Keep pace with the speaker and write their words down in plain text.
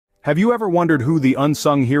Have you ever wondered who the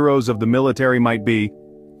unsung heroes of the military might be?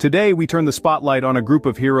 Today we turn the spotlight on a group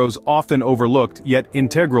of heroes often overlooked yet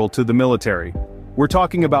integral to the military. We're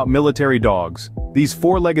talking about military dogs. These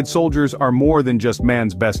four-legged soldiers are more than just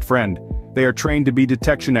man's best friend. They are trained to be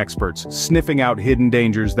detection experts, sniffing out hidden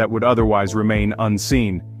dangers that would otherwise remain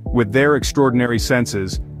unseen. With their extraordinary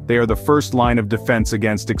senses, they are the first line of defense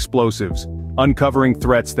against explosives, uncovering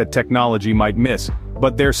threats that technology might miss.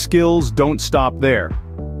 But their skills don't stop there.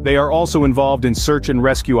 They are also involved in search and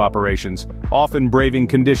rescue operations, often braving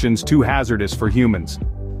conditions too hazardous for humans.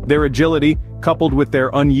 Their agility, coupled with their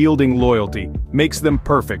unyielding loyalty, makes them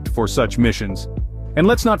perfect for such missions. And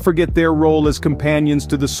let's not forget their role as companions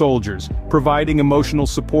to the soldiers, providing emotional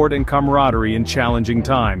support and camaraderie in challenging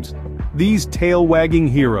times. These tail-wagging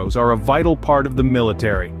heroes are a vital part of the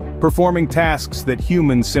military, performing tasks that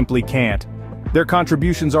humans simply can't. Their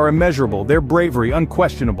contributions are immeasurable, their bravery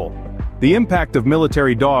unquestionable. The impact of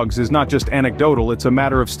military dogs is not just anecdotal, it's a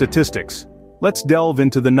matter of statistics. Let's delve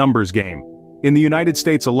into the numbers game. In the United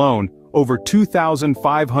States alone, over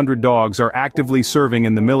 2,500 dogs are actively serving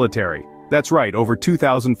in the military. That's right, over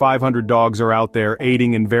 2,500 dogs are out there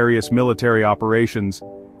aiding in various military operations.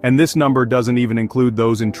 And this number doesn't even include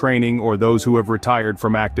those in training or those who have retired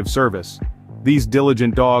from active service. These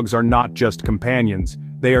diligent dogs are not just companions,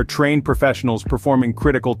 they are trained professionals performing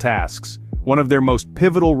critical tasks. One of their most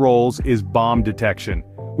pivotal roles is bomb detection.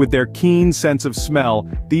 With their keen sense of smell,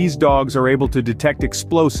 these dogs are able to detect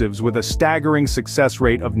explosives with a staggering success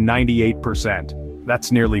rate of 98%.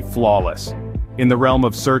 That's nearly flawless. In the realm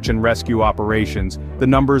of search and rescue operations, the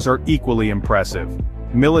numbers are equally impressive.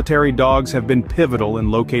 Military dogs have been pivotal in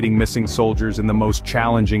locating missing soldiers in the most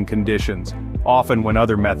challenging conditions, often when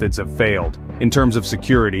other methods have failed. In terms of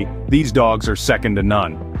security, these dogs are second to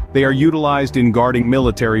none. They are utilized in guarding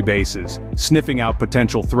military bases, sniffing out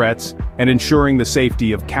potential threats, and ensuring the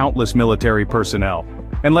safety of countless military personnel.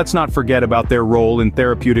 And let's not forget about their role in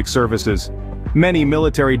therapeutic services. Many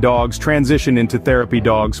military dogs transition into therapy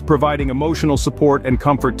dogs, providing emotional support and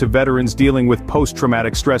comfort to veterans dealing with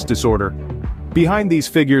post-traumatic stress disorder. Behind these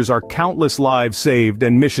figures are countless lives saved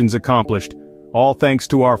and missions accomplished, all thanks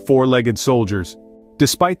to our four-legged soldiers.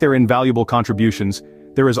 Despite their invaluable contributions,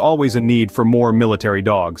 there is always a need for more military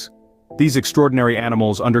dogs. These extraordinary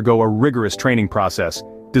animals undergo a rigorous training process,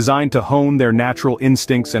 designed to hone their natural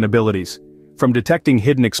instincts and abilities. From detecting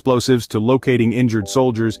hidden explosives to locating injured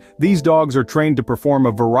soldiers, these dogs are trained to perform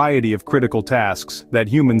a variety of critical tasks that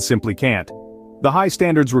humans simply can't. The high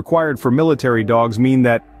standards required for military dogs mean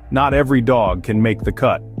that not every dog can make the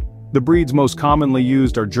cut. The breeds most commonly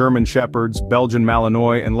used are German Shepherds, Belgian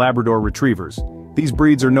Malinnois, and Labrador Retrievers. These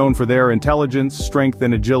breeds are known for their intelligence, strength,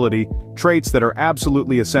 and agility, traits that are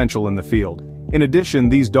absolutely essential in the field. In addition,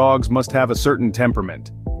 these dogs must have a certain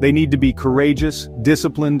temperament. They need to be courageous,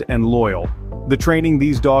 disciplined, and loyal. The training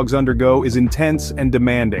these dogs undergo is intense and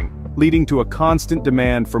demanding, leading to a constant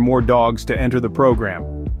demand for more dogs to enter the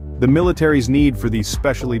program. The military's need for these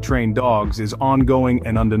specially trained dogs is ongoing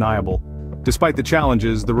and undeniable. Despite the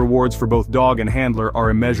challenges, the rewards for both dog and handler are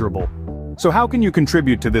immeasurable. So how can you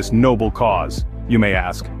contribute to this noble cause, you may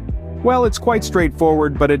ask? Well, it's quite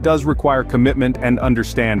straightforward, but it does require commitment and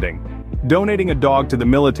understanding. Donating a dog to the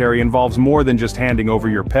military involves more than just handing over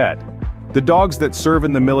your pet. The dogs that serve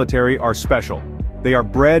in the military are special. They are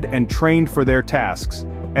bred and trained for their tasks,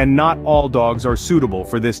 and not all dogs are suitable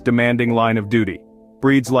for this demanding line of duty.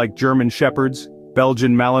 Breeds like German Shepherds,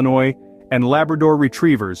 Belgian Malinnois, and Labrador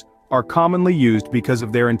Retrievers are commonly used because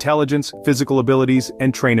of their intelligence, physical abilities,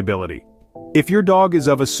 and trainability. If your dog is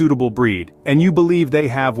of a suitable breed, and you believe they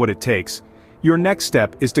have what it takes, your next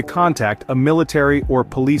step is to contact a military or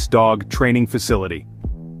police dog training facility.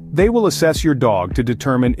 They will assess your dog to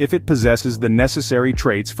determine if it possesses the necessary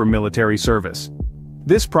traits for military service.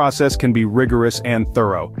 This process can be rigorous and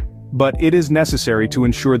thorough, but it is necessary to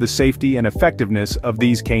ensure the safety and effectiveness of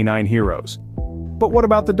these canine heroes. But what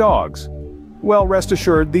about the dogs? Well, rest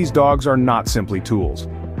assured, these dogs are not simply tools.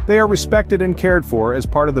 They are respected and cared for as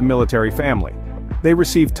part of the military family. They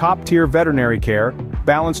receive top-tier veterinary care,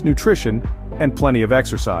 balanced nutrition, and plenty of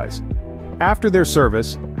exercise. After their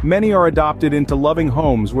service, many are adopted into loving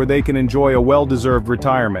homes where they can enjoy a well-deserved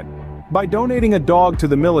retirement. By donating a dog to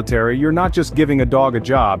the military, you're not just giving a dog a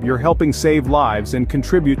job, you're helping save lives and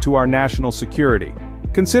contribute to our national security.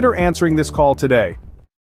 Consider answering this call today.